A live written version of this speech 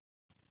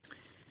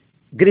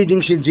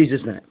Greetings in Jesus'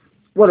 name.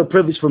 What a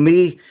privilege for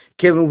me,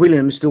 Kevin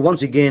Williams, to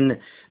once again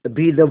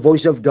be the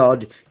voice of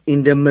God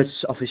in the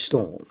midst of a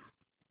storm.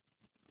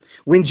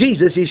 When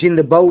Jesus is in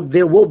the boat,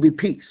 there will be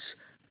peace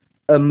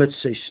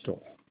amidst a storm.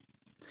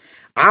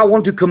 I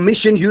want to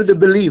commission you, the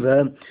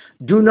believer.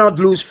 Do not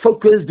lose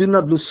focus. Do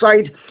not lose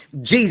sight.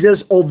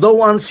 Jesus,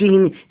 although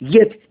unseen,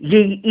 yet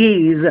he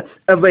is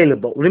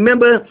available.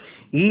 Remember,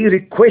 he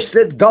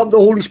requested God the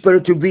Holy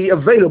Spirit to be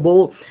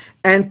available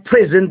and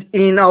present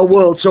in our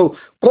world. So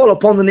call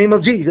upon the name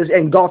of Jesus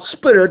and God's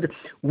Spirit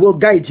will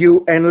guide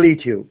you and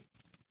lead you.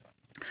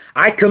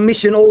 I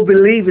commission all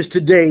believers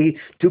today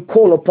to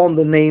call upon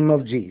the name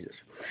of Jesus.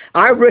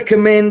 I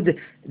recommend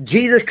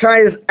Jesus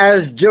Christ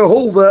as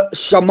Jehovah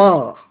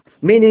Shammah,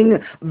 meaning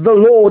the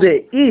Lord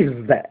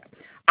is there,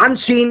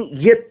 unseen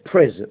yet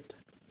present.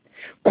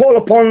 Call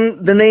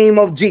upon the name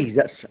of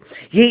Jesus.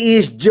 He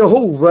is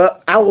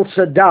Jehovah El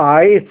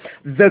Shaddai,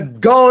 the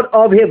God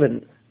of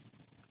heaven,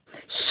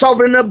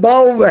 sovereign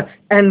above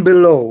and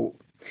below.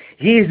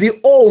 He is the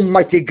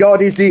Almighty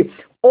God. He is the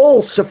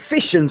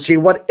all-sufficiency.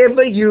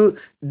 Whatever you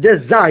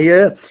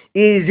desire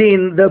is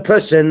in the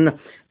person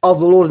of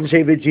the Lord and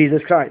Savior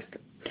Jesus Christ.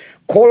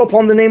 Call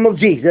upon the name of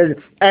Jesus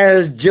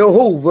as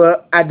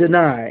Jehovah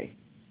Adonai,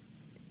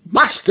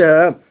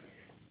 Master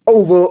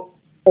over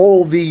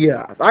all the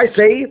earth. I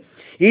say,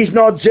 he's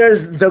not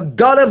just the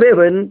God of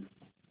heaven,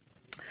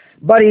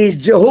 but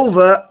he's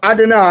Jehovah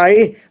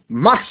Adonai,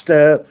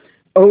 Master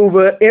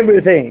over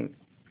everything.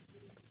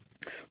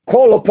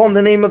 Call upon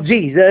the name of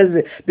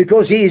Jesus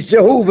because he is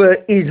Jehovah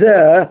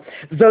Ezer,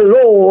 the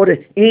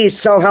Lord is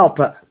our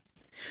helper.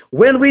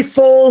 When we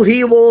fall,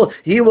 he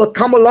will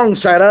come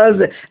alongside us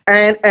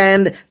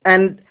and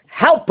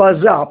help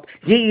us up.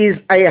 He is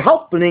a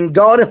helping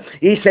God.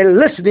 He's a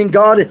listening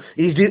God.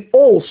 He's the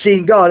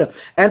all-seeing God.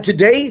 And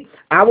today,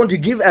 I want to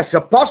give as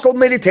a pastoral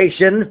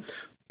meditation,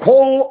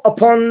 call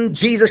upon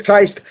Jesus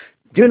Christ.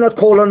 Do not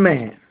call on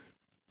man.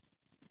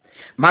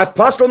 My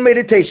pastoral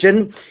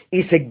meditation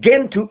is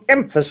again to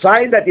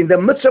emphasize that in the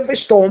midst of a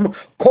storm,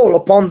 call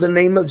upon the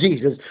name of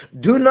Jesus.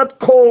 Do not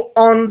call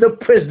on the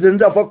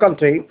president of our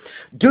country.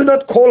 Do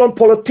not call on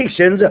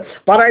politicians,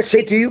 but I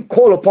say to you,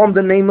 call upon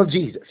the name of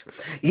Jesus.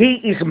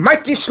 He is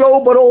mighty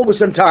slow, but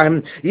always in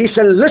time. He's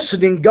a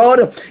listening God.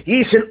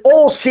 He's an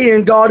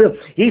all-seeing God.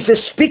 He's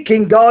a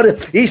speaking God.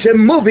 He's a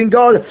moving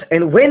God.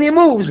 And when he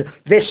moves,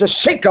 there's a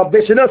shake-up,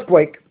 there's an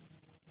earthquake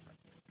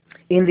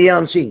in the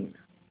unseen.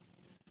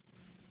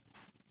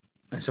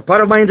 As a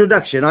part of my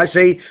introduction, I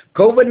say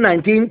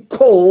COVID-19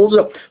 calls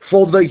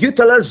for the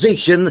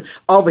utilization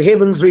of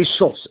heaven's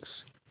resources.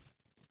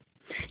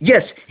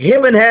 Yes,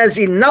 heaven has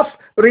enough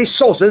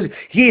resources.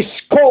 He is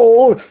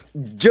called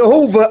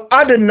Jehovah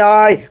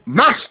Adonai,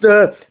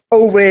 Master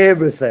over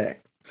everything.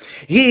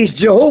 He is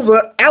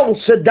Jehovah El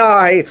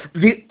Shaddai,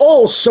 the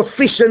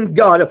all-sufficient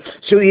God.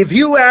 So if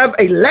you have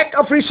a lack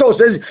of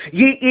resources,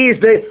 he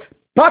is the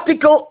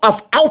particle of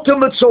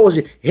ultimate source.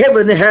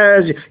 Heaven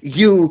has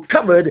you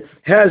covered.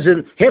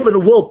 Heaven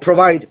will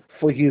provide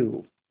for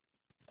you.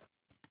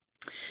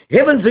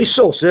 Heaven's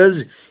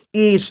resources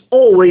is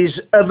always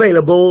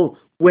available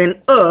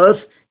when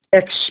earth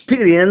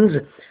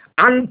experiences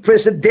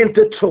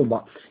unprecedented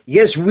trauma.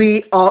 Yes,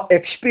 we are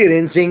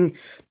experiencing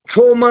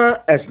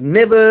trauma as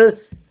never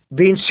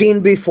been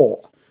seen before.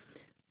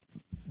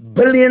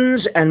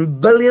 Billions and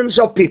billions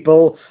of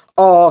people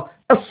are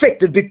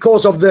affected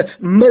because of the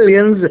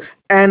millions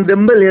and the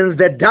millions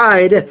that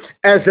died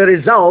as a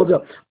result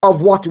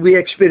of what we're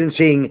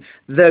experiencing,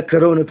 the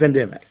corona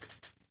pandemic.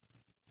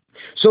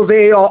 So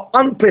there are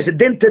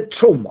unprecedented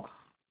trauma.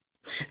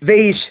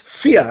 There is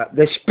fear,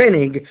 there's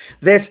panic,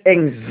 there's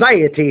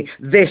anxiety,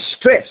 there's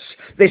stress,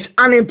 there's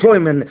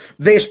unemployment,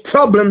 there's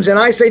problems, and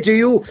I say to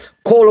you,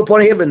 call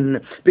upon heaven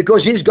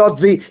because he's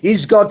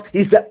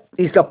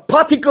the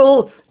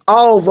particle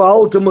of our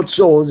ultimate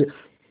source.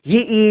 He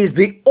is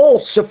the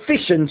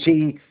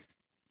all-sufficiency.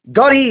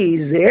 God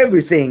is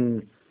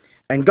everything.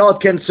 And God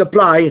can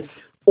supply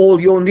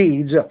all your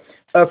needs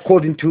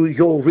according to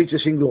your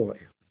riches in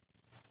glory.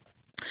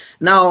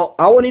 Now,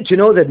 I want you to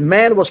know that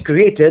man was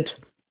created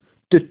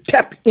to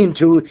tap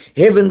into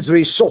heaven's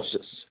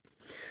resources.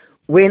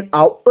 When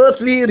our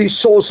earthly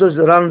resources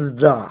run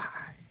dry,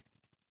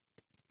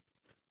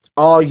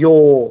 are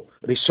your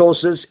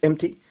resources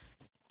empty?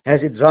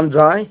 Has it run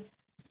dry?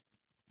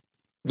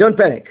 Don't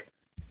panic.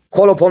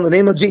 Call upon the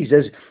name of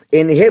Jesus,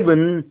 and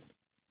heaven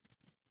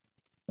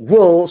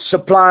will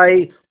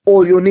supply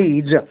all your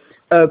needs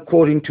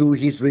according to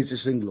his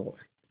riches in glory.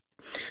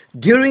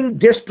 During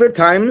desperate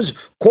times,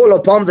 call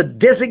upon the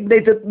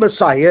designated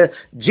Messiah,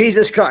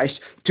 Jesus Christ,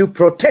 to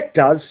protect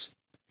us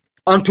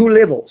on two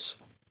levels.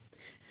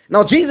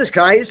 Now, Jesus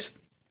Christ,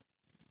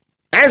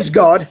 as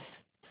God,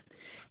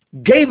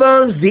 gave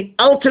us the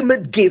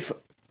ultimate gift,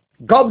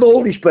 God the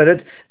Holy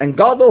Spirit, and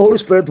God the Holy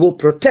Spirit will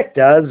protect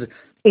us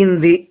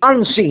in the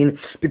unseen,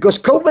 because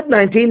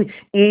COVID-19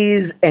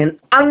 is an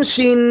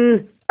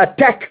unseen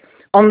attack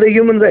on the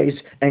human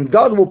race, and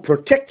God will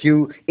protect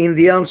you in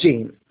the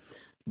unseen.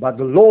 But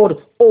the Lord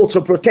also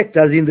protects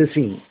us in the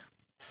seen.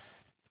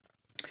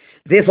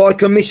 Therefore, I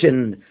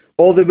commission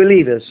all the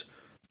believers,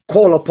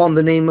 call upon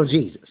the name of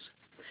Jesus.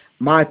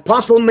 My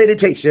pastoral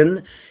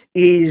meditation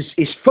is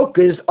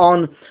focused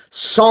on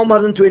Psalm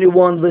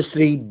 121, verse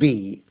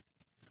 3b.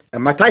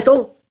 And my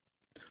title,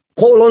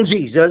 Call on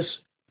Jesus,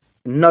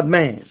 not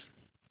man.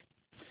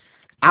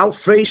 Our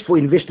phrase for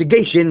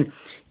investigation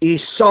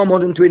is Psalm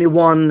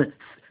 121,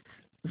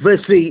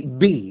 verse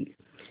 3b.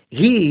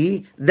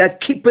 He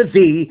that keepeth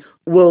thee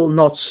will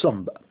not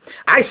slumber.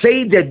 I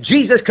say that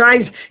Jesus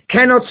Christ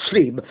cannot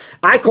sleep.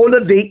 I call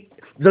it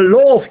the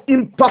law of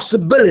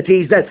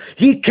impossibilities, that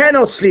he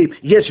cannot sleep.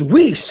 Yes,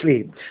 we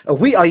sleep.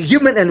 We are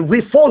human and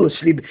we fall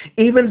asleep,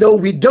 even though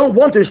we don't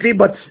want to sleep,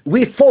 but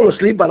we fall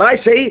asleep. But I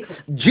say,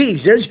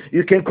 Jesus,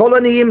 you can call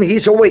on him,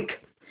 he's awake.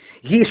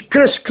 He's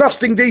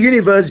crisscrossing the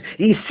universe.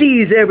 He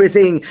sees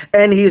everything,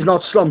 and he's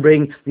not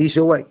slumbering. He's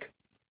awake.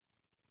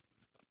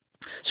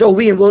 So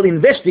we will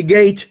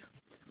investigate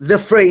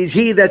the phrase,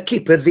 he that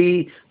keepeth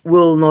thee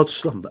will not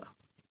slumber.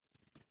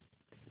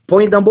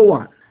 Point number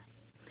one,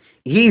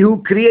 he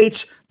who creates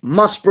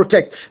must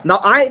protect. Now,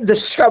 I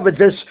discovered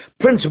this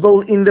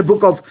principle in the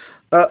book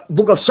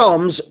of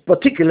Psalms,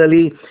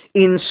 particularly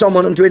in Psalm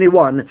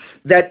 121,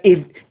 that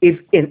it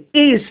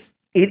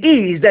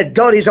is that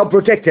God is our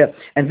protector.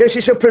 And this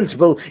is a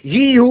principle.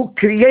 He who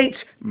creates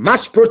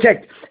must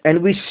protect.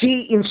 And we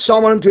see in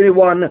Psalm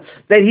 121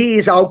 that he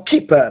is our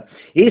keeper.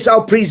 He is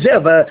our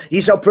preserver. He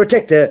is our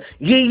protector.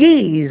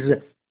 He is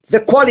the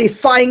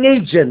qualifying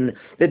agent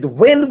that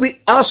when we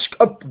ask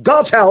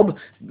God's help,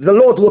 the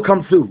Lord will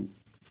come through.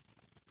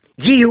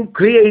 He who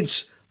creates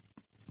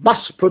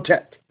must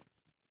protect.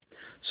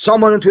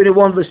 Psalm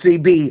 121 verse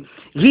 3b.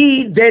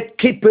 He that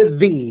keepeth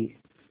thee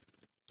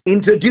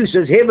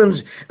introduces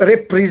heaven's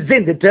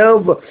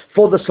representative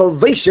for the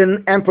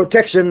salvation and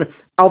protection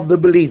of the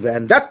believer.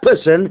 And that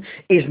person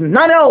is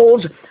none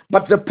else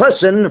but the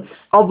person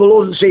of the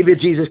Lord and Savior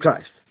Jesus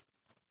Christ.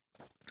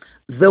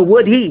 The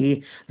word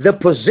he, the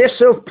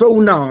possessive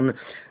pronoun,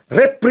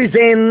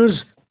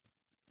 represents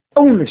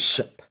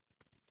ownership.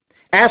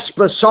 As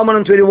per Psalm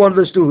 121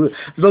 verse 2,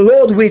 the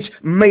Lord which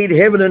made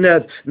heaven and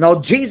earth. Now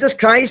Jesus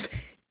Christ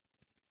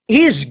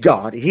is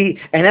God.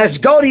 And as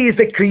God, he is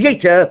the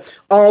creator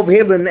of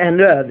heaven and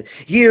earth.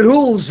 He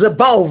rules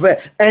above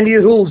and he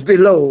rules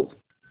below.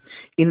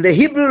 In the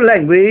Hebrew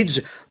language,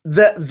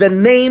 the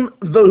name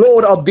the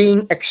Lord are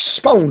being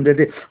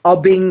expounded,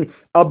 are being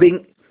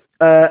open,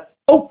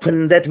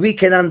 that we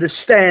can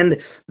understand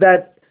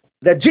that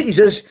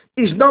Jesus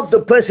is not the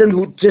person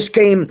who just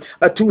came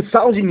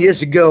 2,000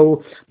 years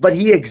ago, but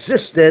he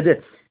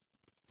existed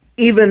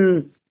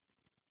even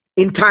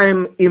in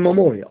time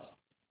immemorial.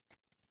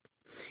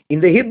 In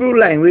the Hebrew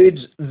language,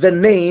 the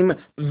name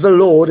the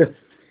Lord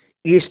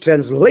is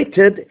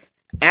translated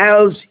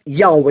as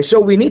Yahweh. So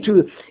we need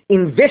to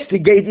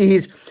investigate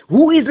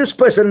who is this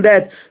person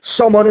that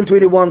Psalm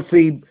 121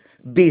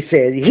 3b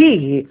says.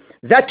 He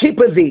that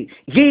keepeth thee.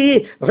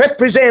 He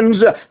represents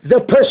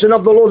the person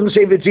of the Lord and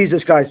Savior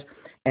Jesus Christ.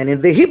 And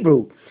in the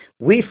Hebrew,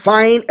 we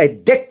find a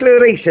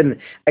declaration,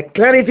 a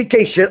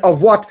clarification of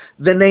what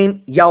the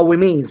name Yahweh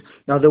means.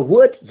 Now the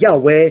word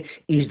Yahweh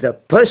is the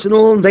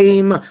personal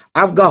name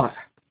of God.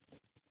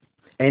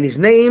 And his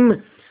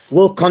name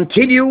will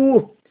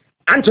continue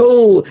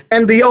until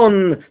and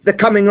beyond the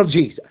coming of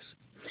Jesus.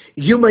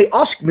 You may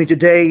ask me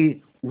today,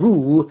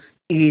 who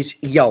is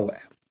Yahweh?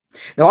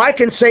 Now I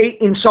can say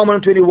in Psalm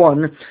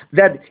 121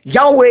 that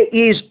Yahweh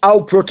is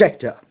our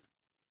protector.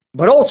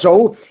 But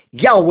also,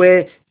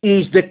 Yahweh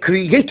is the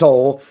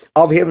creator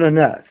of heaven and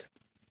earth.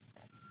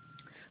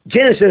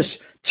 Genesis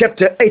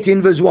chapter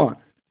 18 verse 1.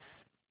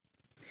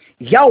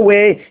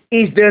 Yahweh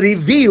is the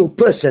revealed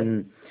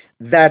person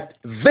that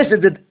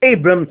visited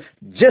Abram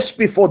just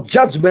before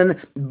judgment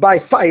by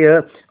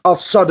fire of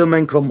Sodom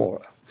and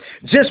Gomorrah.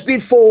 Just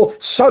before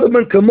Sodom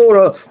and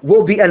Gomorrah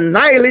will be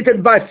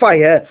annihilated by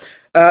fire,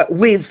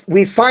 we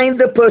find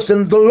the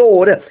person, the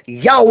Lord,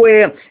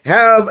 Yahweh,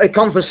 have a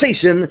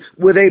conversation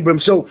with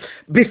Abram. So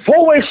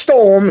before a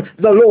storm,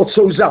 the Lord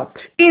shows up.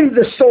 In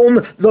the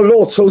storm, the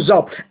Lord shows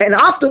up. And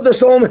after the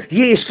storm,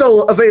 he is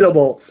still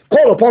available.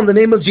 Call upon the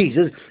name of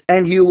Jesus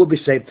and you will be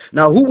saved.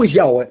 Now, who is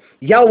Yahweh?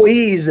 Yahweh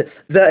is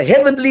the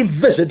heavenly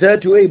visitor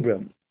to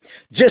Abram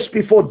just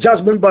before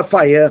judgment by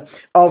fire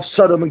of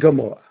Sodom and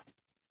Gomorrah.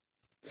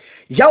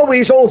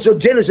 Yahweh is also,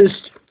 Genesis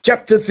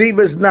chapter 3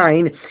 verse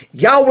 9,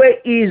 Yahweh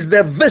is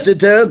the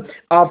visitor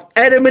of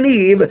Adam and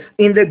Eve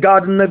in the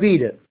Garden of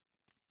Eden.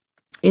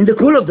 In the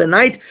cool of the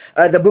night,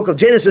 the book of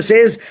Genesis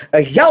says,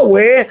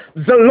 Yahweh,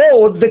 the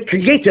Lord, the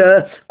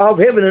creator of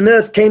heaven and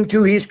earth, came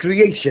to his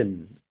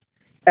creation,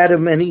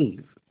 Adam and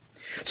Eve.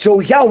 So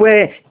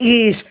Yahweh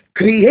is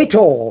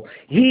creator.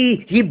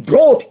 He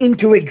brought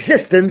into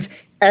existence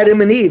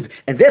Adam and Eve,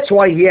 and that's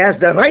why he has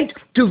the right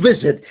to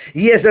visit.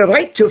 He has the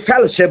right to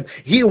fellowship.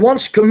 He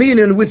wants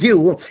communion with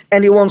you,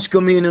 and he wants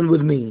communion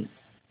with me.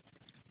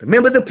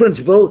 Remember the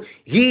principle,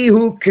 he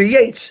who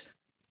creates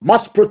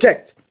must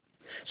protect.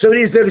 So it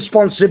is the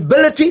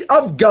responsibility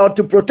of God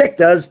to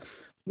protect us.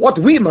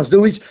 What we must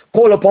do is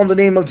call upon the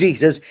name of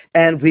Jesus,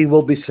 and we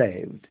will be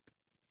saved.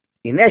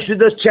 In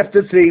Exodus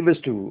chapter 3 verse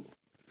 2,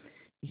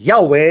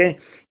 Yahweh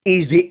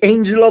is the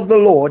angel of the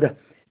Lord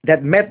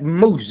that met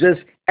Moses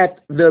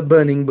at the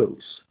burning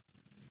bush.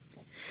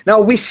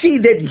 Now we see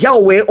that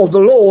Yahweh, or the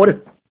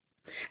Lord,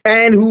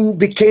 and who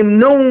became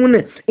known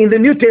in the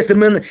New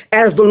Testament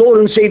as the Lord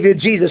and Savior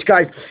Jesus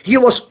Christ, he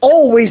was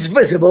always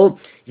visible.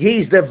 He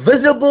is the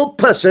visible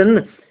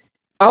person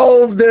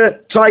of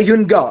the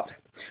triune God.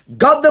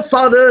 God the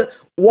Father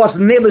was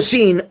never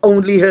seen,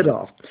 only heard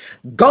of.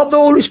 God the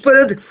Holy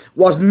Spirit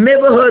was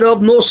never heard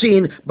of nor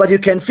seen, but you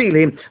can feel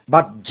him.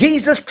 But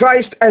Jesus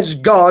Christ as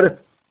God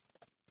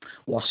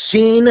was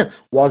seen,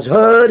 was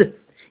heard.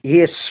 He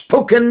has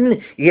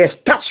spoken, he has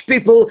touched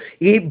people,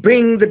 he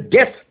brings the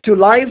deaf to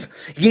life,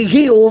 he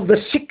healed the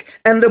sick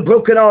and the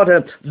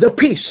brokenhearted. The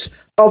peace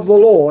of the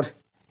Lord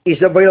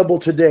is available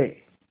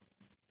today.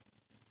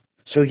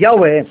 So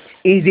Yahweh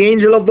is the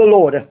angel of the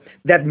Lord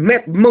that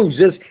met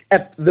Moses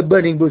at the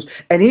burning bush.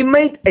 And he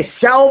made a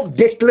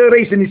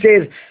self-declaration. He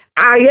says,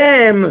 I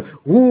am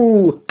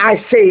who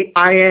I say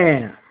I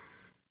am.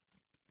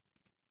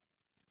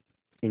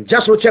 In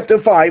Joshua chapter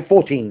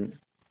 5:14.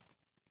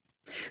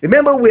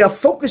 Remember, we are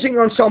focusing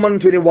on Psalm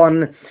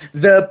 121,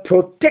 the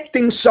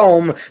protecting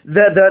psalm,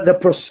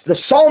 the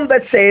psalm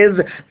that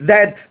says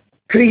that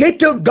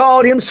Creator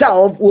God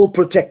himself will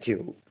protect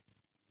you.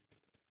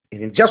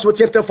 And in Joshua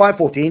chapter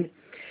 5:14,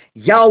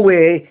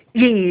 Yahweh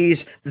is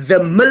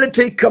the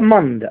military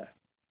commander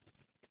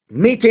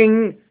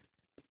meeting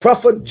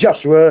Prophet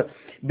Joshua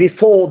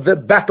before the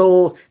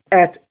battle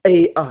at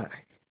Ai.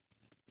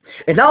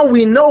 And now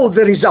we know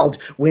the result.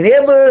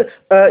 Whenever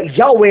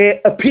Yahweh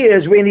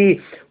appears, when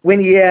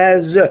he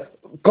has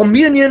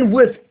communion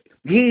with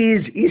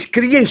his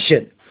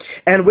creation,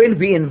 and when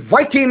we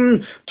invite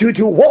him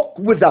to walk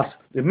with us.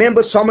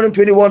 Remember Psalm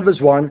 121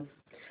 verse 1,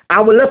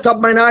 I will lift up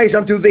mine eyes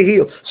unto the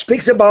hill,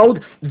 speaks about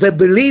the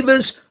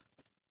believer's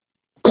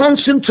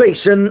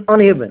concentration on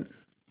heaven.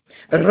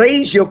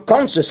 Raise your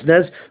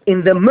consciousness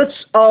in the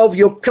midst of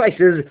your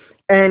crisis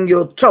and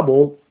your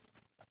trouble,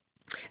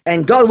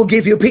 and God will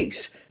give you peace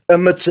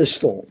amidst a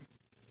storm.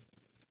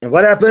 And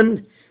what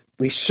happened?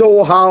 We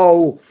saw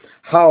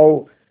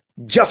how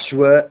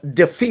Joshua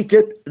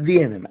defeated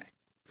the enemy,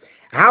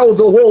 how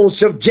the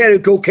walls of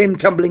Jericho came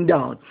tumbling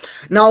down.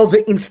 Now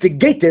the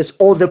instigators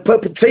or the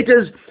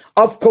perpetrators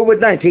of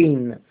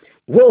COVID-19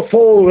 will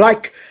fall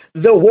like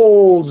the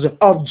walls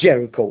of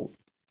Jericho,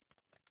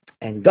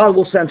 and God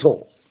will stand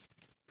tall.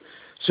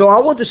 So I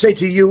want to say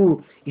to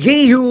you,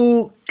 he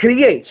who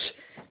creates,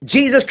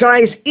 Jesus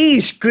Christ,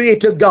 is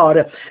Creator God,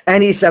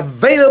 and is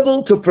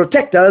available to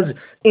protect us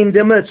in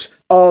the midst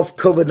of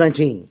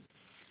COVID-19.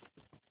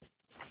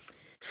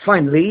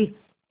 Finally,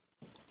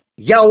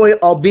 Yahweh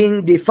are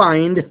being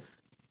defined.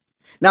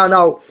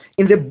 Now,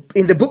 in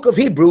the book of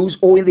Hebrews,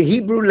 or in the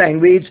Hebrew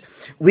language,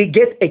 we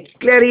get a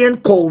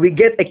clarion call, we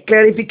get a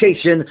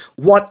clarification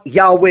what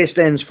Yahweh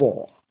stands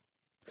for.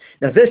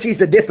 Now, this is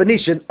the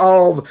definition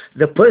of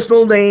the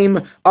personal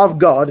name of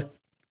God,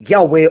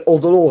 Yahweh, or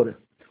the Lord,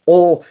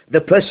 or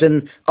the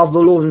person of the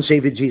Lord and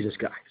Savior Jesus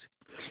Christ.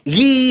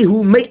 He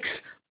who makes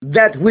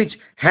that which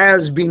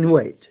has been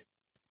made.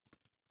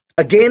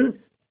 Again,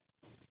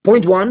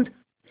 point one,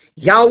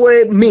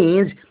 Yahweh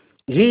means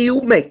he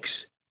who makes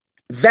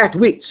that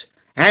which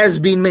has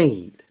been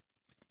made.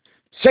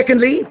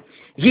 Secondly,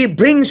 he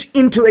brings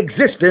into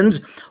existence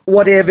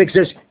whatever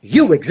exists.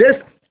 You exist,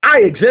 I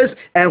exist,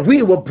 and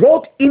we were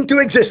brought into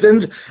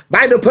existence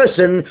by the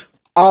person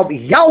of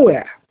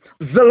Yahweh,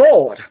 the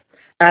Lord,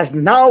 as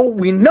now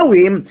we know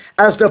him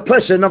as the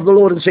person of the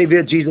Lord and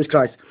Savior Jesus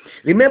Christ.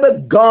 Remember,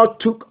 God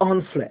took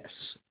on flesh.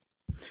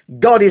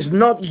 God is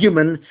not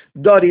human.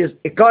 God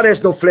has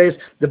no flesh.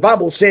 The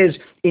Bible says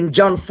in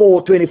John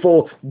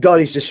 4:24, God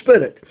is the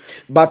Spirit.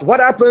 But what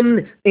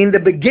happened in the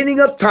beginning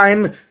of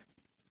time?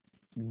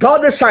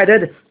 God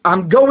decided,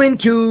 I'm going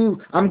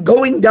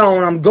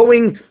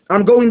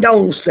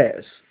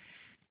downstairs.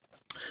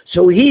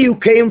 So he who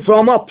came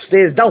from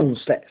upstairs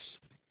downstairs.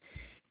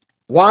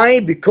 Why?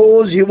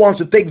 Because he wants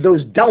to take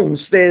those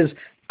downstairs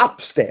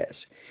upstairs.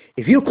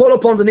 If you call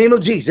upon the name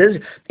of Jesus,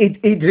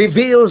 it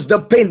reveals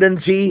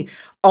dependency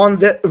on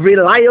the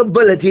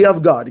reliability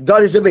of God.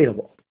 God is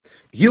available.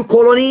 You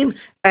call on him,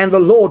 and the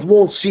Lord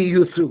will see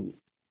you through.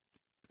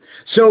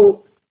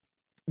 So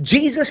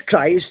Jesus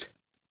Christ,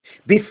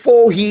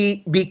 before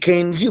he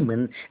became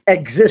human,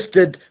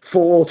 existed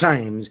for all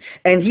times,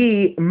 and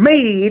he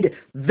made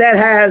that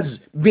has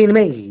been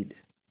made.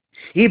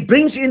 He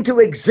brings into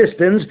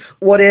existence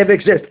whatever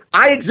exists.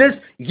 I exist,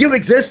 you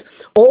exist,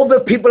 all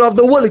the people of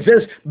the world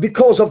exist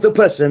because of the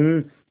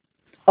person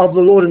of the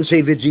Lord and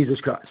Savior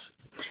Jesus Christ.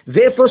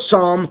 Therefore,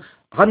 Psalm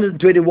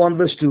 121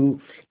 verse 2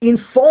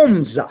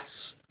 informs us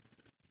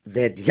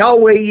that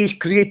Yahweh is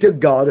Creator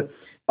God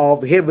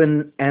of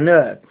heaven and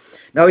earth.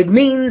 Now it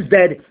means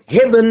that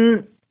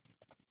heaven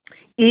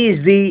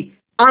is the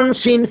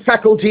unseen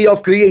faculty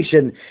of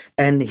creation,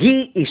 and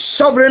he is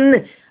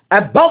sovereign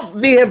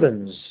above the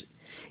heavens.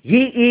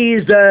 He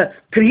is the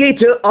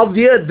creator of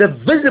the earth, the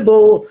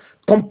visible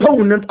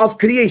component of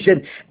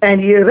creation, and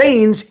he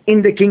reigns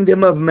in the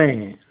kingdom of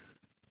man.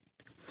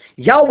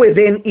 Yahweh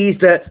then is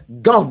the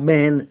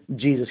God-man,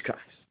 Jesus Christ.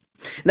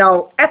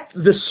 Now, at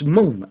this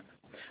moment,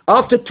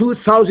 after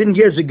 2,000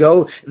 years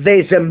ago,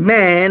 there's a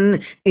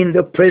man in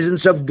the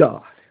presence of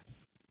God.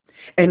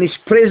 And his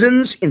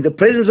presence, in the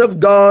presence of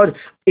God,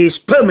 is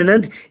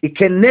permanent. It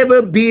can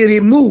never be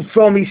removed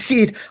from his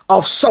seat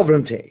of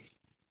sovereignty.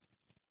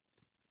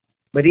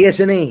 But he has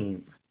a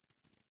name.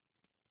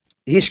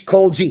 He's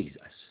called Jesus.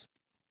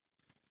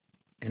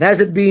 And has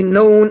it been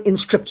known in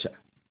Scripture,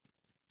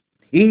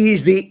 he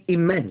is the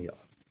Emmanuel,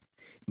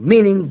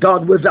 meaning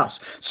God with us.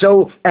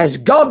 So as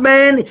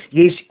God-man,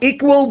 he is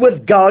equal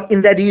with God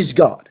in that he is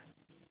God.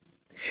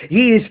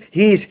 He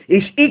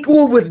is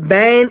equal with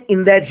man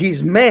in that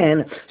he's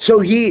man. So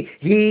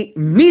he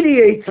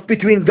mediates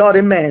between God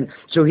and man.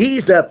 So he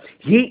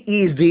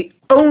is the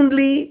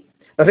only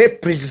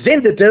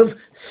representative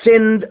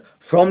sent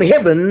from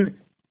heaven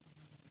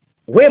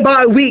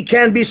whereby we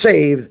can be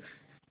saved.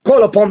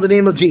 Call upon the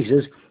name of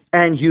Jesus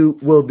and you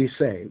will be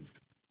saved.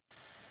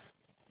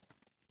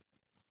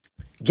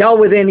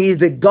 Yahweh then is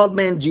the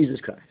God-man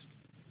Jesus Christ.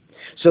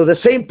 So the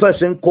same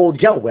person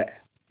called Yahweh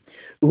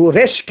who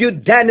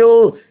rescued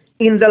Daniel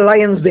in the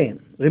lion's den.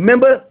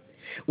 Remember,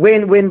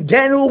 when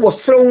Daniel was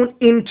thrown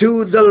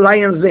into the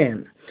lion's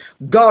den,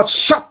 God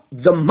shut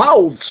the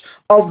mouths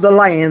of the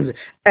lions,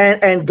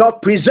 and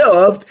God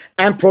preserved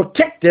and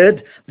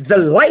protected the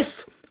life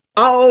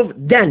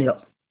of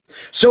Daniel.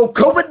 So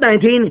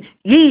COVID-19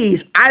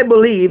 is, I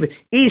believe,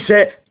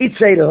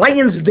 it's a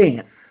lion's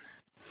den,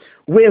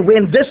 where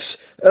when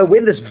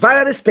this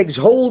virus takes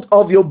hold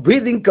of your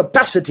breathing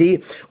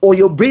capacity or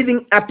your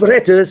breathing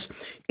apparatus,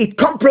 it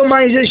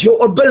compromises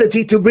your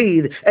ability to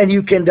breathe and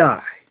you can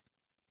die.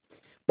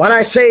 But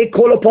I say,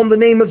 call upon the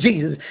name of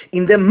Jesus.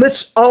 In the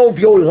midst of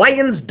your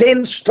lion's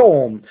den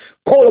storm,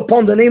 call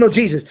upon the name of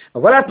Jesus.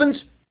 And what happens?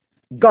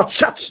 God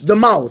shuts the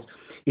mouth.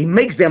 He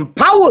makes them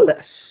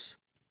powerless.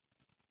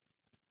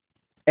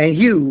 And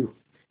you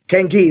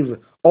can give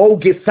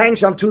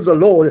thanks unto the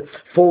Lord,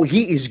 for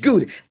he is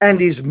good,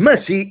 and his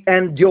mercy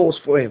endures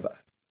forever.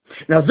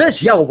 Now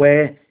this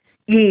Yahweh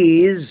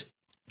is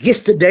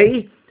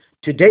yesterday,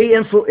 today,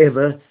 and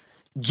forever.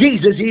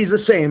 Jesus is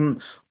the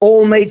same.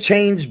 All may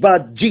change,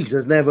 but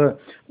Jesus never.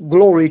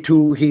 Glory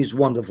to his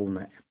wonderful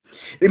name.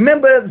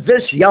 Remember,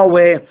 this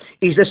Yahweh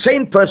is the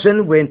same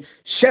person when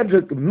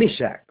Shadrach,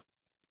 Meshach,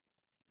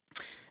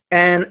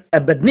 and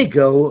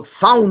Abednego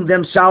found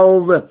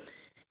themselves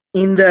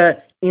in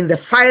the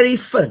fiery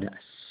furnace.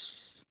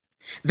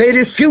 They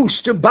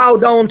refused to bow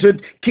down to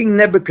King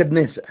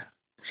Nebuchadnezzar.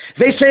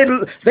 They said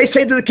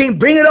to the king,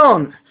 bring it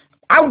on.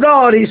 Our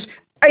God is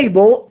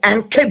able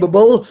and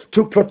capable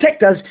to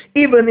protect us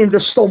even in the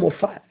storm of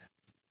fire.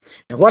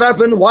 And what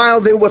happened while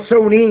they were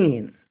thrown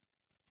in?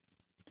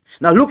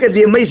 Now look at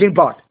the amazing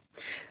part.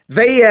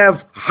 They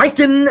have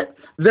heightened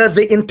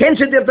the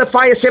intensity of the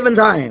fire 7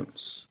 times.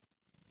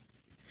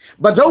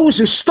 But those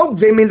who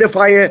stoked them in the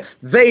fire,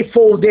 they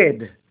fall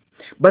dead.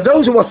 But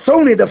those who were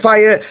thrown in the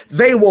fire,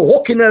 they were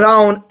walking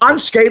around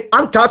unscathed,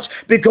 untouched,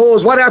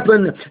 because what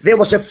happened? There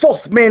was a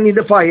 4th man in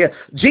the fire.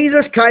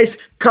 Jesus Christ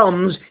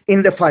comes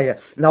in the fire.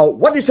 Now,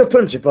 what is the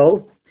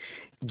principle?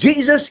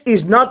 Jesus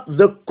is not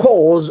the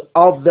cause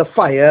of the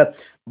fire,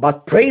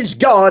 but praise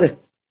God,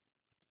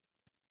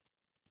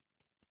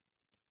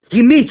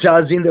 he meets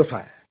us in the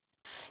fire.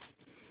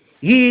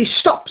 He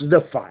stops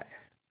the fire.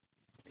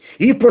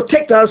 He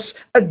protects us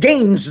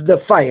against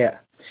the fire.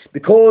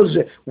 Because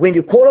when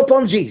you call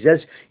upon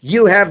Jesus,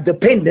 you have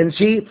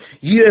dependency,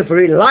 you have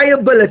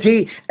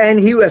reliability,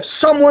 and you have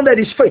someone that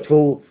is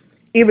faithful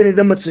even in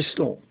the midst of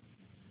storm.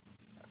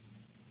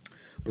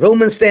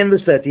 Romans 10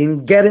 verse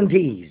 13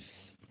 guarantees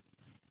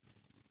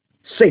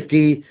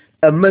safety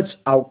amidst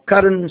our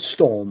current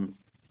storm,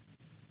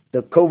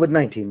 the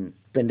COVID-19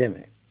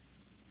 pandemic.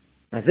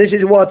 Now this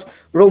is what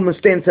Romans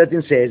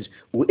 10:13 says,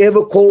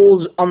 whoever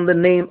calls on the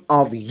name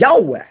of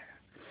Yahweh,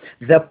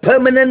 the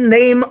permanent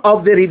name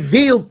of the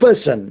revealed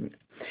person,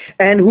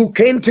 and who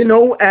came to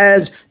know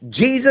as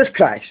Jesus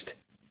Christ,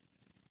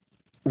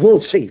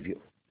 will save you.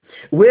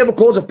 Whoever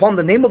calls upon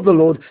the name of the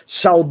Lord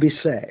shall be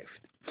saved.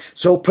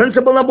 So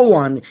principle number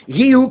 1,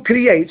 he who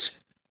creates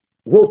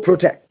will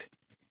protect.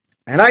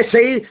 And I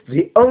say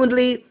the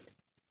only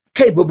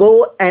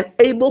capable and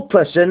able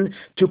person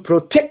to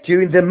protect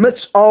you in the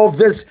midst of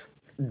this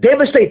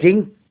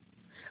devastating,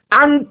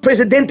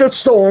 unprecedented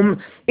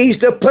storm is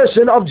the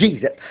person of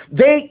Jesus.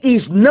 There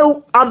is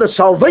no other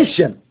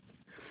salvation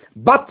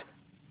but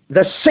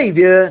the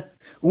Savior,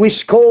 who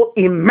is called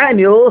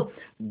Emmanuel,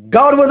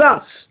 God with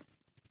us.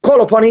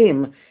 Call upon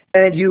him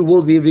and you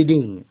will be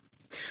redeemed.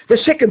 The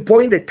second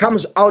point that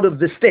comes out of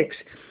this text,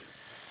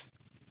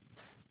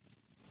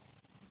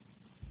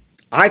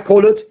 I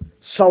call it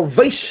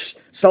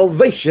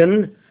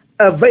salvation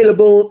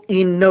available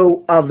in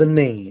no other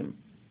name.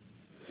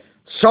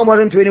 Psalm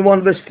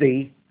 121 verse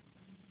 3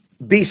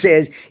 B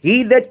says,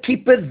 he that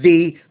keepeth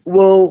thee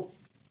will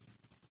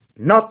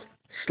not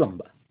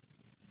slumber.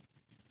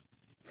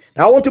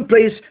 Now I want to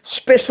place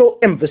special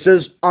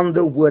emphasis on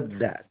the word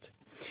that.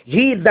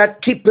 He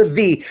that keepeth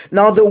thee.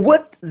 Now the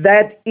word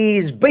that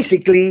is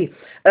basically,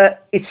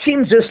 it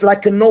seems just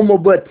like a normal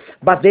word,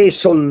 but they are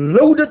so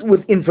loaded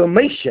with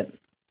information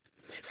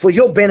for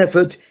your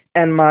benefit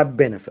and my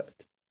benefit.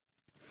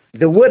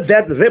 The word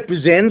that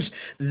represents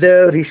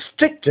the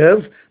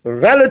restrictive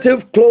relative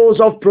clause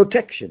of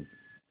protection.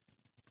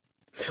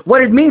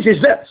 What it means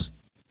is this: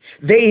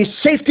 there is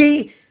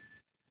safety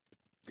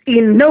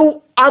in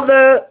no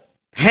other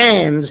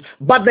hands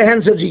but the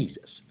hands of Jesus.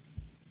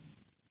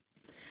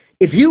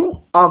 If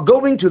you are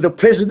going to the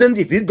president,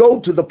 if you go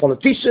to the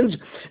politicians,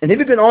 and if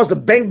you can ask the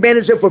bank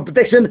manager for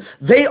protection,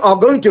 they are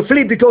going to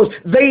flee because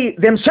they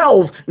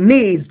themselves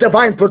need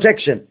divine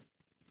protection.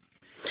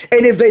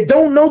 And if they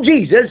don't know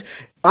Jesus,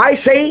 I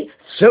say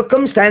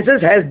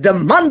circumstances has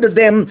demanded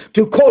them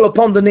to call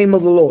upon the name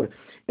of the Lord.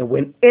 And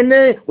when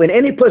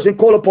any person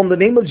call upon the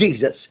name of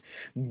Jesus,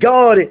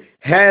 God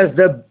has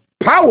the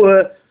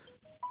power.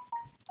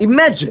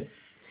 Imagine,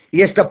 He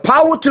has the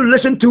power to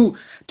listen to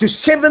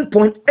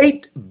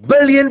 7.8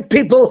 billion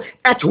people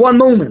at one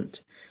moment.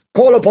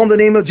 Call upon the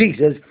name of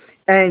Jesus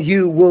and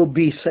you will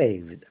be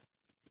saved.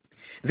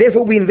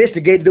 Therefore, we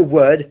investigate the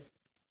word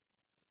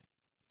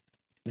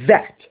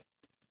that.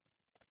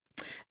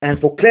 And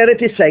for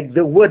clarity's sake,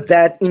 the word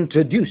that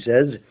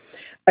introduces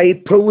a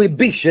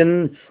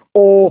prohibition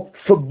or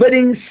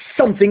forbidding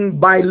something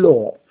by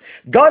law.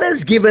 God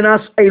has given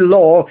us a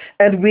law,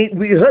 and we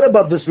heard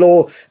about this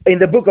law in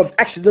the book of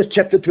Exodus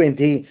chapter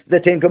 20, the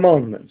Ten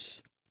Commandments.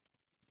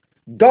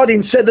 God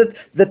inserted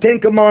the Ten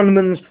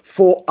Commandments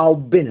for our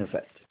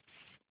benefit.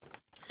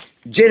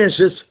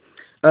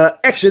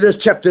 Exodus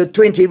chapter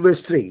 20 verse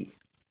 3.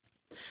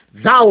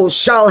 Thou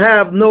shalt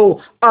have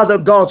no other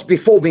gods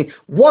before me.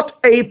 What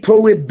a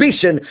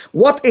prohibition,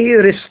 what a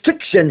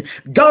restriction.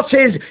 God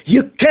says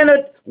you cannot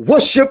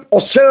worship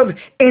or serve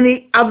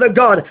any other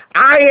God.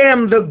 I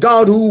am the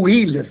God who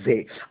healeth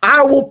thee.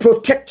 I will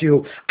protect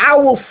you. I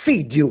will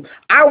feed you.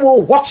 I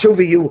will watch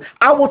over you.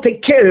 I will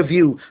take care of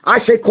you.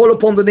 I say call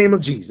upon the name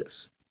of Jesus.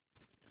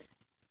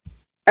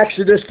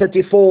 Exodus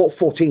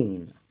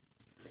 34:14.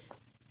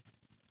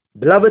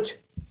 Beloved,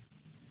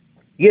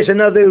 here's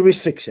another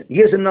restriction.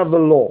 Here's another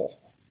law.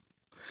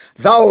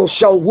 Thou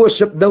shalt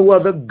worship no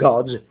other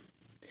gods,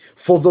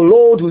 for the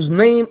Lord whose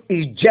name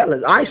is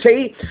jealous. I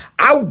say,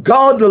 our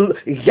God,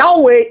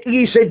 Yahweh,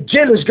 is a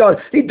jealous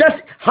God.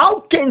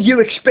 How can you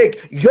expect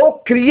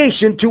your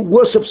creation to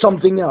worship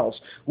something else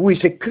who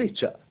is a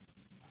creature?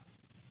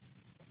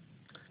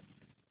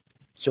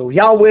 So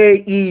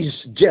Yahweh is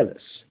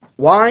jealous.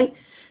 Why?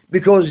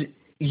 Because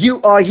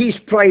you are His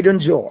pride and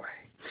joy.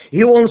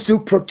 He wants to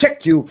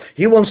protect you.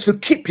 He wants to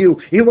keep you.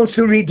 He wants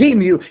to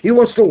redeem you. He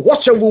wants to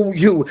watch over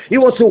you. He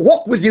wants to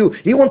walk with you.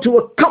 He wants to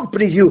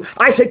accompany you.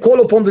 I say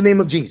call upon the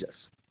name of Jesus.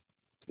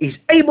 He's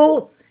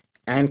able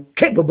and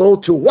capable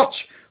to watch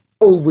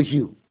over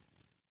you.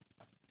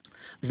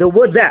 The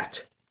word that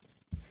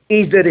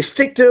is the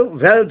restrictive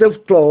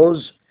relative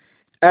clause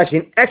as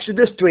in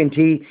Exodus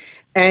 20,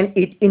 and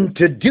it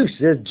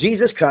introduces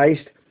Jesus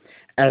Christ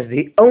as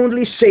the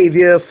only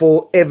Savior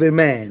for every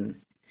man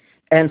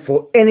and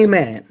for any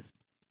man,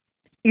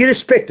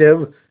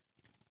 irrespective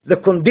the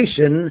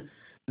condition,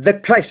 the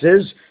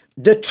crisis,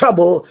 the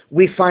trouble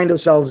we find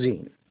ourselves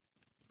in.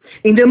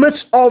 In the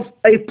midst of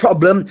a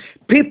problem,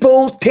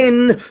 people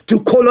tend to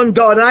call on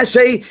God. And I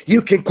say,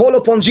 you can call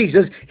upon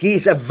Jesus. He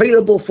is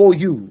available for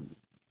you.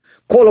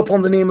 Call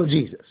upon the name of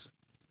Jesus.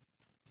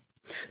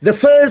 The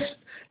first,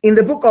 in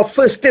the book of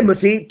 1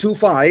 Timothy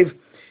 2:5,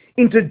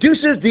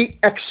 introduces the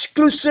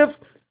exclusive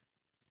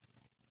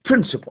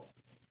principle.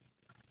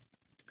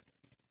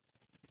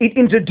 It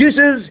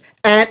introduces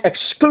an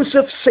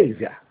exclusive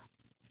Savior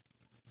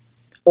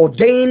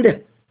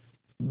ordained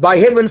by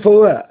heaven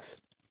for earth.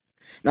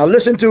 Now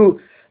listen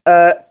to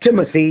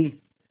Timothy,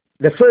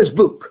 the first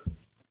book,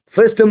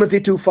 1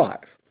 Timothy 2:5.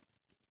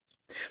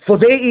 For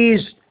there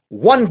is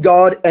one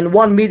God and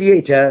one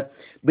mediator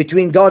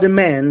between God and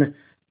man,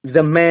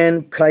 the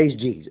man Christ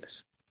Jesus.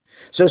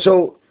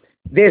 So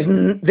there's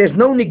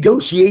no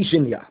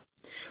negotiation here.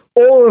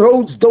 All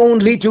roads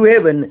don't lead to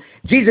heaven.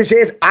 Jesus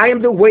says, I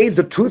am the way,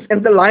 the truth,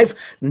 and the life.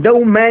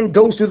 No man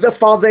goes to the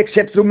Father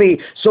except through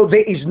me. So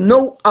there is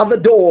no other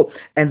door.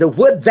 And the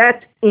word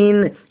that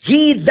in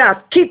he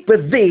that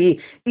keepeth thee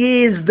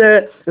is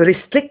the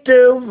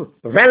restrictive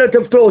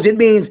relative clause. It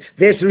means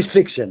there's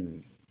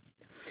restriction.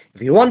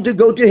 If you want to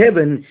go to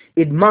heaven,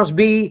 it must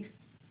be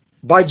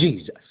by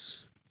Jesus.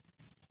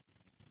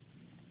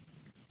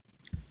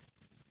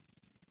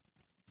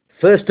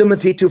 1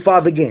 Timothy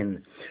 2:5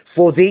 again.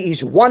 For there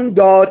is one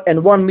God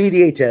and one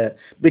mediator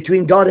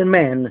between God and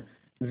man,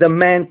 the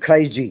man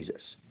Christ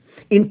Jesus.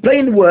 In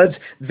plain words,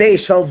 there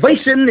is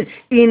salvation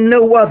in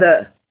no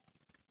other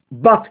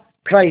but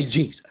Christ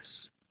Jesus.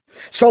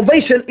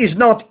 Salvation is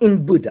not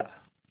in Buddha.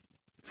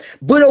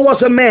 Buddha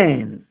was a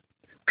man.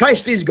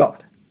 Christ is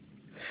God.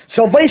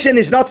 Salvation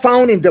is not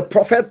found in the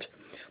Prophet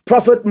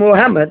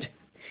Muhammad.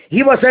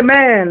 He was a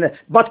man,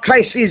 but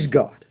Christ is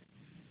God.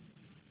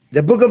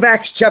 The book of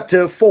Acts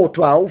chapter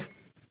 4:12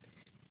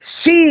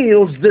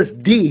 seals this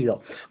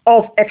deal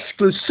of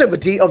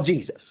exclusivity of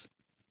Jesus.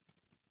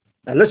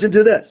 Now listen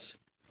to this.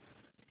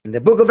 In the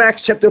book of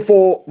Acts chapter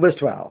 4 verse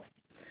 12.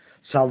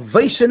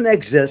 Salvation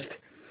exists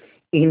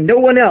in no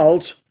one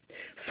else,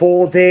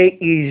 for there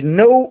is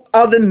no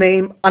other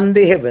name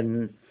under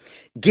heaven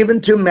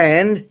given to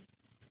man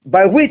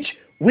by which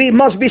we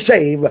must be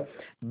saved,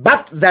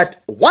 but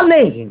that one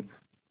name,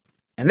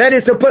 and that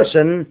is the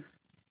person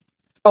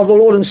of the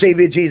Lord and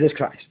Savior Jesus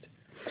Christ.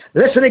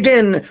 Listen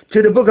again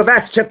to the book of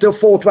Acts chapter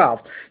 4:12.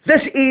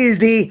 This is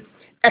the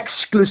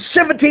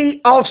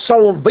exclusivity of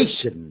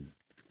salvation,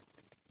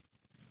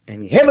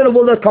 and heaven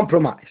will not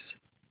compromise.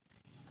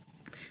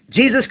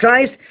 Jesus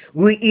Christ,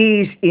 who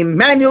is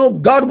Emmanuel,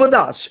 God with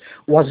us,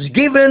 was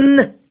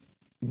given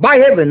by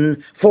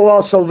heaven for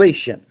our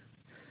salvation.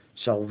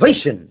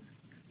 Salvation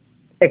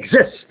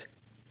exists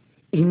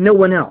in no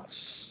one else,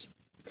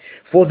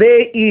 for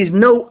there is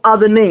no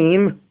other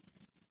name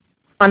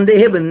under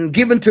heaven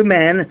given to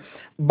man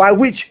by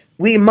which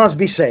we must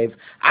be saved.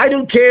 I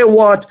don't care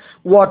what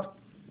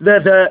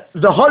the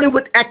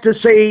Hollywood actors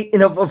say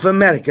of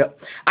America.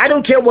 I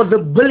don't care what the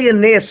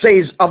billionaire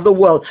says of the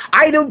world.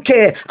 I don't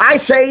care. I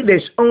say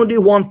there's only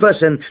one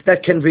person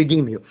that can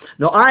redeem you.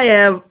 Now, I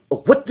have a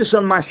witness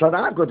on my side.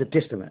 I've got a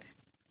testimony.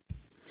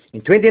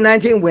 In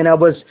 2019, when I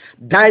was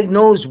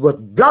diagnosed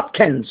with blood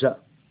cancer,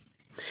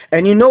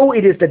 and you know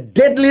it is the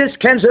deadliest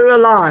cancer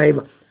alive.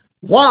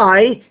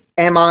 Why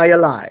am I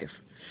alive?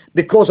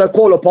 Because I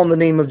call upon the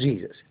name of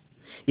Jesus.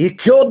 He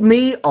cured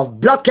me of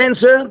blood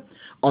cancer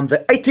on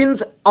the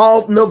 18th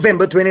of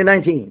November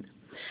 2019.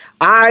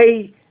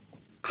 I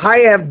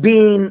have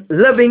been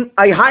living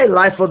a high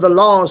life for the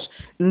last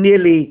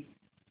nearly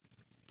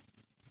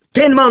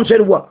 10 months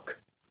at work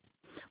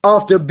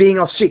after being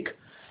off sick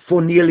for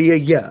nearly a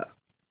year.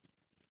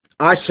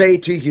 I say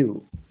to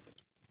you,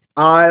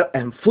 I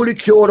am fully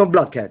cured of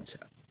blood cancer.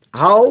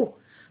 How?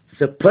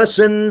 The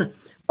person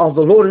of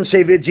the Lord and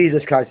Savior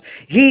Jesus Christ.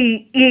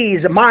 He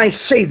is my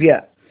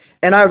Savior,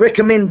 and I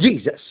recommend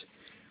Jesus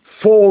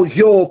for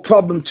your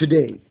problem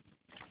today.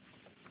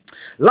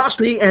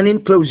 Lastly, and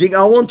in closing,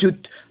 I want to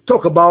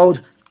talk about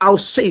our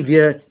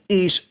Savior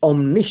is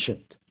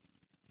omniscient.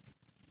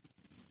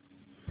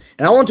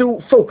 And I want to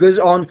focus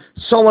on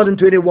Psalm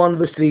 121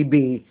 verse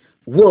 3b,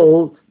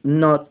 will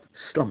not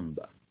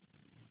slumber.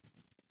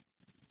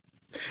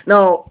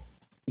 Now,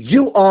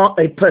 you are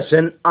a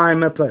person,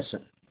 I'm a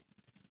person.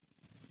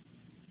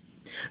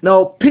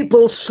 Now,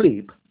 people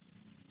sleep,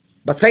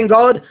 but thank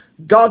God,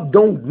 God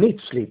don't need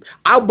sleep.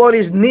 Our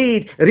bodies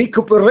need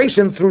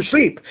recuperation through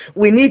sleep.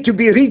 We need to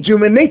be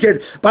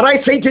rejuvenated. But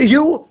I say to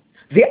you,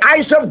 the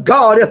eyes of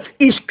God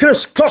is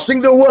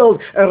crisscrossing the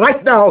world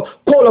right now.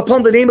 Call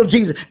upon the name of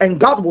Jesus, and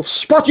God will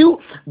spot you.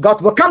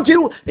 God will come to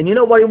you, and you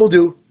know what He will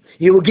do?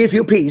 He will give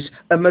you peace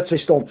amidst a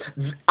storm.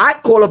 I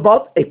call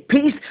about a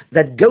peace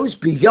that goes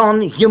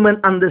beyond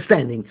human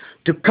understanding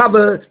to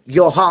cover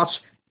your hearts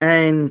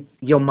and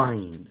your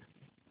mind.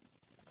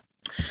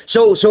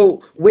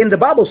 So when the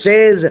Bible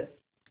says,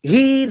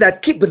 he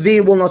that keepeth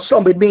thee will not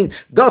slumber, it means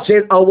God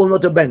says, I will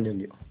not abandon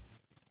you.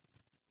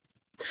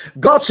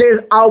 God says,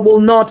 I will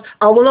not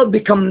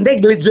become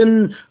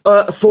negligent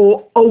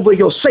over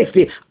your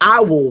safety. I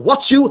will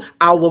watch you,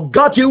 I will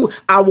guard you,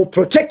 I will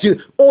protect you.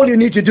 All you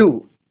need to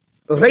do,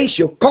 raise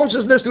your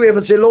consciousness to heaven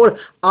and say, Lord,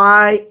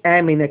 I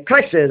am in a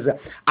crisis.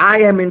 I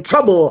am in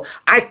trouble.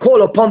 I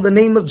call upon the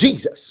name of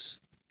Jesus.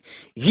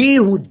 He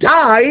who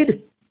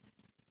died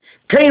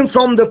came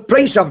from the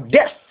place of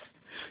death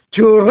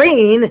to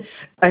reign,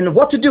 and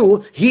what to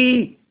do?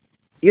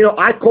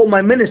 I call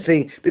my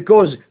ministry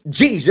because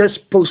Jesus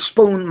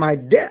postponed my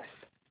death.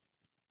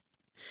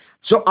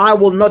 So I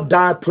will not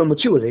die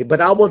prematurely,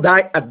 but I will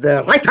die at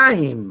the right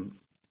time,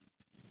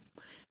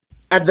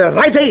 at the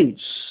right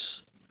age,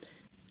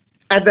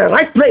 at the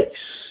right place,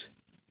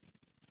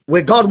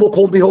 where God will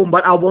call me home,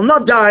 but I will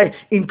not die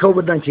in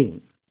COVID-19.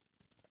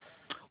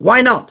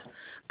 Why not?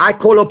 I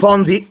call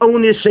upon the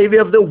only Savior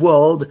of the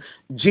world,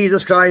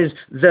 Jesus Christ,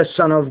 the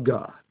Son of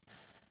God.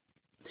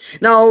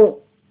 Now,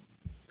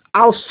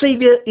 our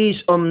Savior is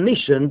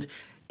omniscient,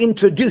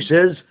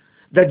 introduces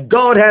that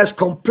God has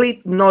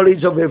complete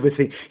knowledge of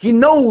everything. He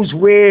knows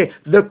where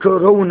the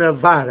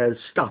coronavirus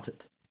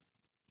started.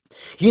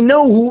 He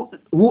knows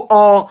who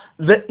are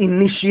the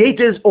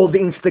initiators or the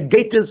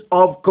instigators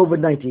of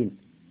COVID-19.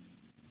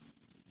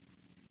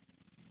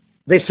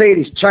 They say it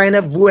is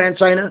China, Wuhan,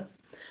 China,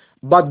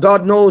 but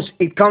God knows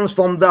it comes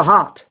from the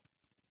heart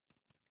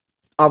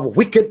of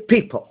wicked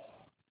people,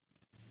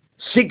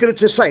 secret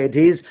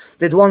societies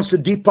that wants to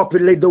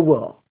depopulate the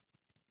world.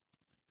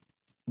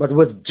 But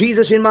with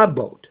Jesus in my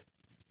boat,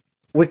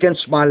 we can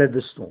smile at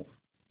the storm.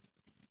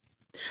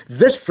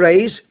 This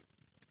phrase,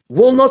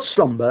 will not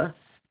slumber,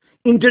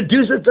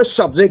 introduces the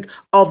subject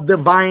of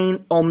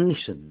divine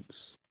omniscience.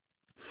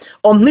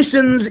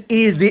 Omniscience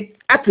is the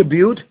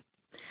attribute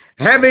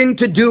having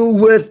to do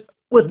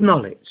with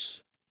knowledge.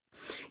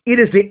 It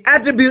is the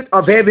attribute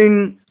of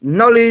having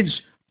knowledge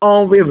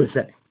of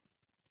everything.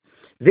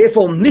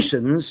 Therefore,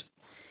 omniscience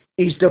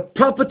is the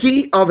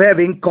property of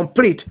having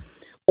complete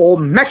or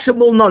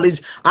maximal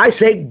knowledge. I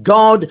say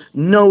God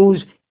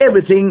knows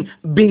everything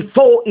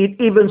before it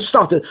even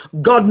started.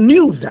 God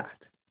knew that.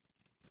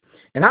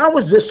 And I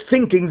was just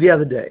thinking the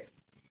other day,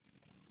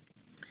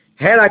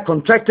 had I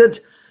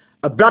contracted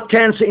a blood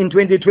cancer in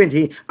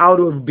 2020, I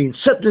would have been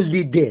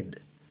certainly dead.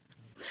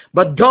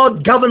 But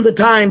God governed the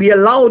time. He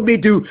allowed me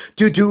to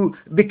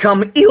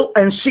become ill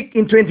and sick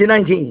in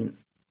 2019,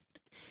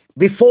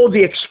 before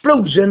the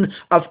explosion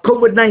of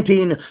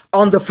COVID-19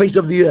 on the face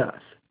of the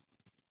earth.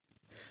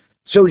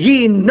 So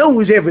He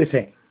knows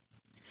everything.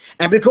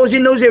 And because He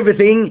knows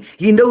everything,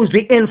 He knows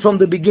the end from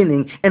the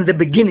beginning and the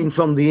beginning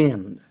from the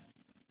end.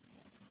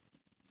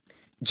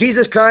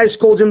 Jesus Christ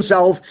calls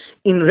Himself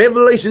in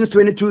Revelation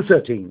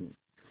 22:13,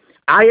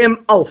 I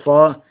am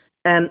Alpha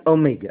and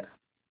Omega,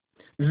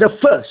 the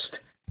first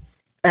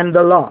and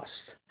the last,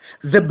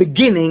 the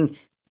beginning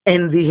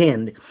and the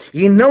end.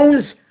 He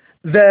knows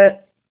the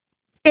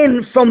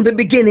end from the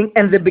beginning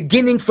and the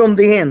beginning from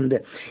the end.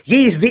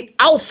 He is the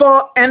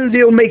Alpha and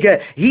the Omega.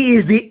 He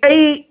is the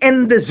A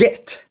and the Z.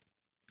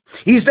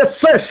 He's the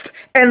first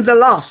and the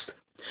last.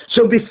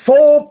 So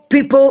before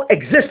people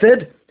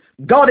existed,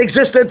 God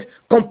existed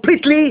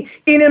completely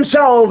in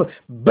Himself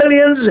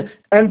billions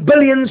and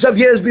billions of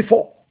years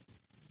before.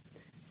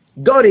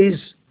 God is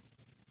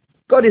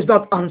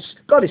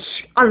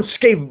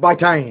unscathed by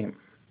time.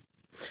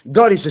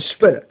 God is a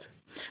spirit.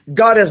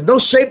 God has no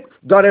shape.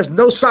 God has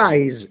no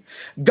size.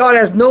 God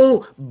has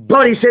no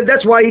body. Said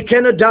that's why He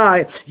cannot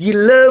die. He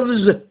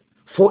lives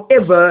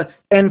forever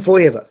and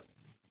forever.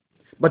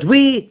 But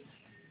we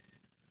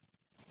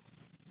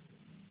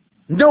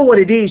know what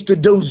it is to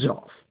doze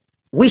off.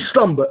 We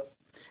slumber.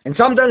 And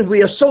sometimes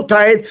we are so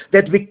tired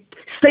that we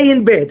stay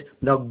in bed.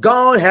 Now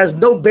God has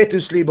no bed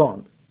to sleep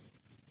on.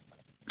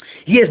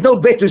 He has no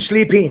bed to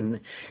sleep in.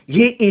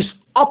 He is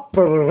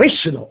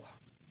operational,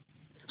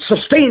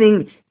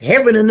 sustaining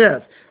heaven and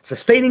earth,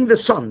 sustaining the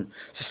sun,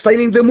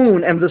 sustaining the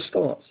moon and the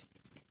stars.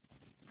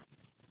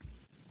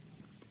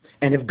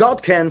 And if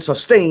God can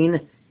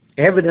sustain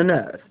heaven and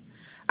earth,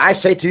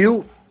 I say to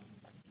you,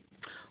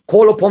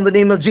 call upon the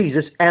name of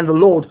Jesus and the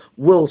Lord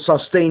will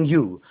sustain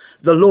you.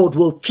 The Lord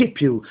will keep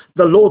you.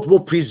 The Lord will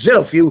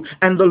preserve you,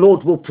 and the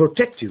Lord will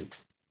protect you.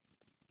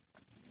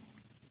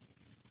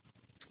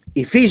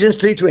 Ephesians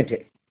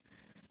 3:20.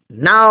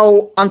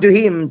 Now unto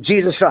Him,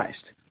 Jesus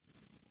Christ,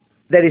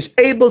 that is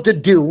able to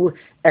do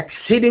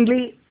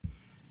exceedingly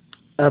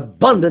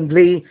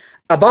abundantly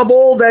above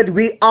all that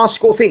we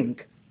ask or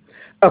think,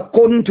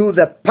 according to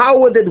the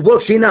power that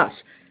works in us.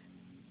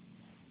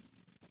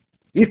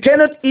 You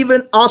cannot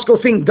even ask or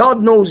think.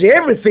 God knows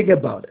everything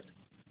about it.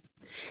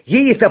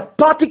 He is a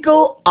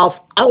particle of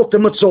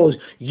ultimate source.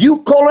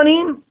 You call on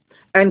Him,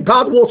 and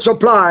God will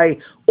supply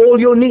all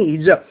your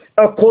needs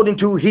according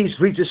to His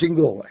riches in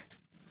glory.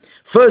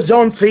 1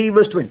 John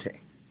 3:20.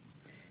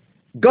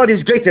 God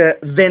is greater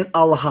than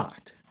our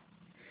heart,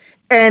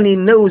 and He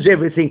knows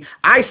everything.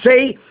 I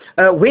say,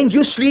 when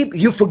you sleep,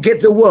 you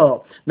forget the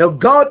world. Now,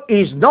 God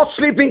is not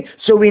sleeping,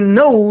 so He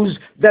knows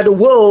that the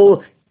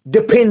world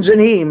depends on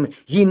Him.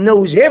 He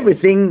knows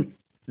everything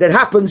that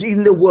happens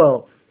in the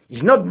world.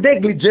 He's not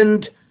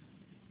negligent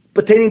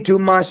pertaining to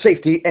my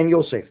safety and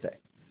your safety.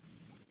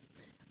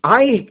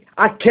 I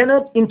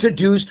cannot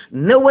introduce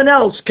no one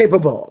else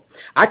capable.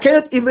 I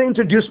cannot even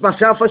introduce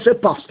myself as a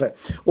pastor,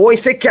 or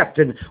as a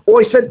captain,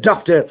 or as a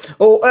doctor,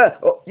 or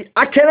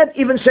I cannot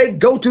even say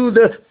go to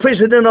the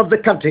president of the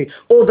country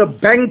or the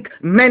bank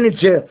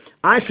manager.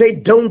 I say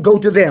don't go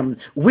to them.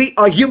 We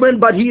are human,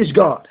 but He is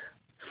God.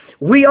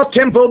 We are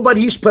temporal, but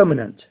He is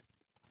permanent.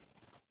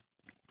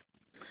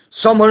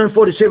 Psalm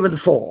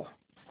 147:4.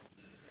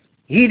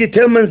 He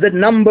determines the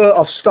number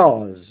of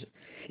stars.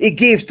 He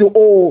gives to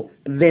all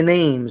their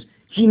names.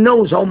 He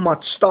knows how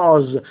much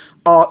stars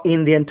are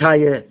in the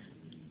entire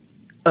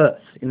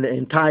earth, in the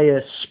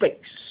entire space.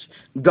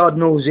 God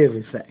knows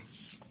everything.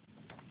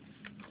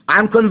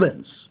 I'm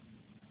convinced,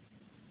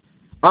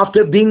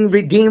 after being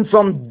redeemed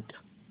from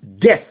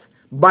death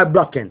by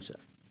blood cancer,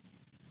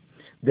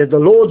 that the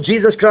Lord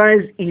Jesus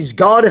Christ is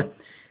God,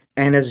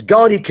 and as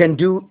God He can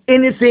do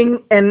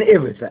anything and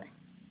everything.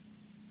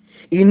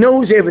 He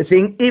knows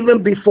everything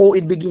even before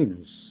it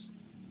begins.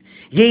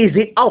 He is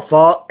the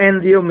Alpha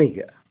and the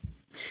Omega.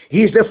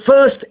 He is the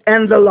first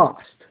and the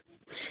last.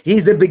 He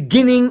is the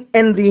beginning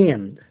and the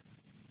end.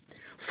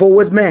 For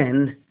with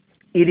man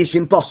it is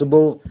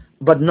impossible,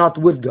 but not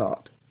with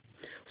God.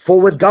 For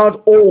with God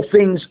all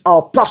things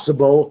are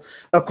possible,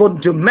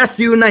 according to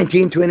Matthew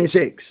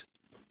 19:26.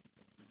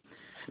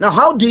 Now,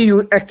 how do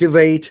you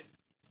activate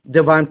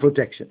divine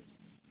protection?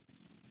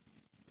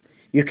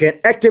 You can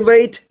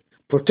activate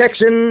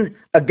protection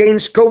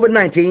against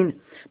COVID-19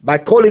 by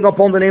calling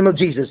upon the name of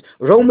Jesus.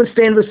 Romans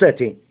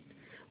 10:13.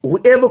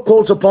 Whoever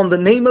calls upon the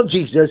name of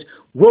Jesus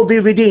will be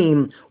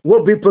redeemed,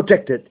 will be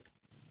protected.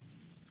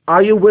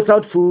 Are you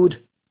without food?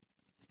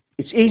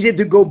 It's easy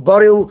to go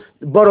borrow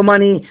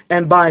money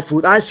and buy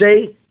food. I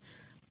say,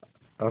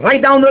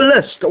 write down the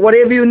list,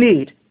 whatever you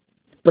need.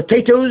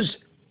 Potatoes,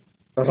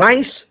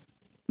 rice,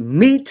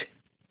 meat,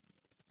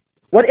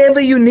 whatever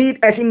you need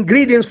as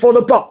ingredients for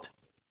the pot.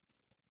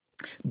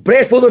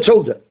 bread for the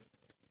children.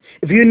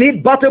 If you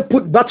need butter,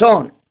 put butter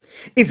on.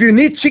 If you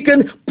need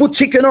chicken, put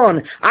chicken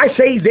on. I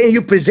say then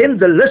you present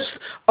the list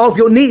of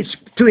your needs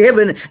to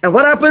heaven, and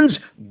what happens?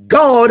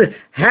 God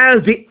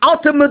has the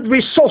ultimate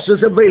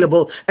resources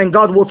available, and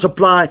God will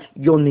supply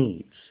your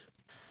needs.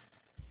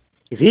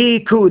 If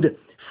he could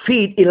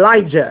feed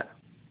Elijah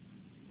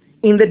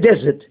in the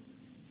desert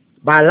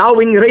by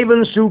allowing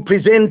ravens to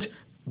present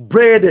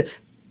bread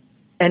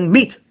and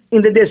meat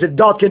in the desert,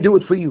 God can do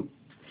it for you.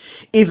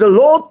 If the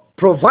Lord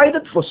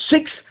provided for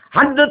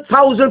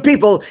 600,000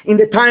 people in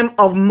the time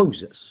of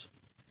Moses,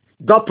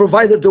 God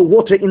provided the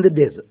water in the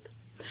desert.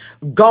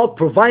 God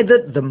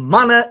provided the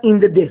manna in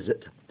the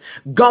desert.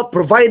 God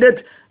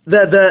provided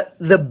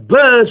the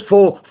birds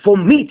for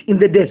meat in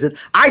the desert.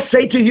 I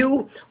say to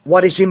you,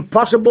 what is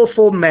impossible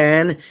for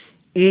man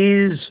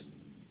is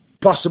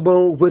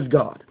possible with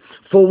God.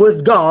 For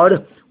with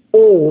God,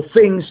 all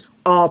things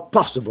are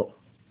possible.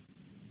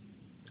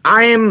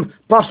 I am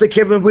Pastor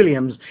Kevin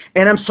Williams,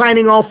 and I'm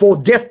signing off for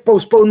Death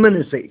Postponed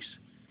Ministries.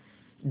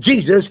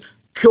 Jesus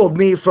cured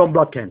me from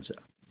blood cancer.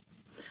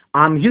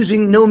 I'm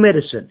using no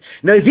medicine.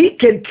 Now, if he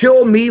can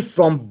cure me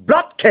from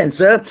blood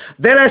cancer,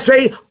 then I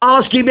say,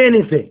 ask him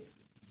anything.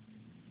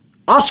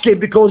 Ask him,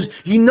 because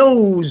he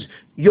knows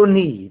your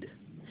need,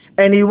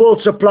 and he will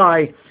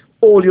supply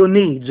all your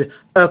needs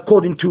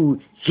according to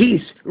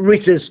his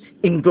riches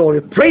in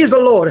glory. Praise the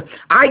Lord.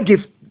 I give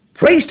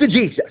praise to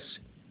Jesus.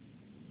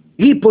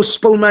 He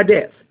postponed my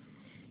death.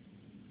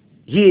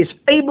 He is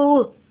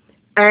able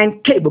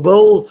and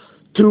capable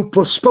to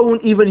postpone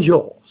even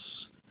yours.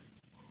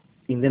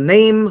 In the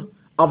name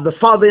of the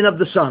Father, and of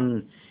the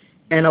Son,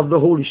 and of the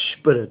Holy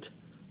Spirit.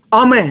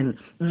 Amen.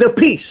 The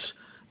peace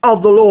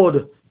of the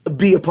Lord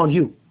be upon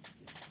you.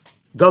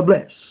 God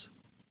bless.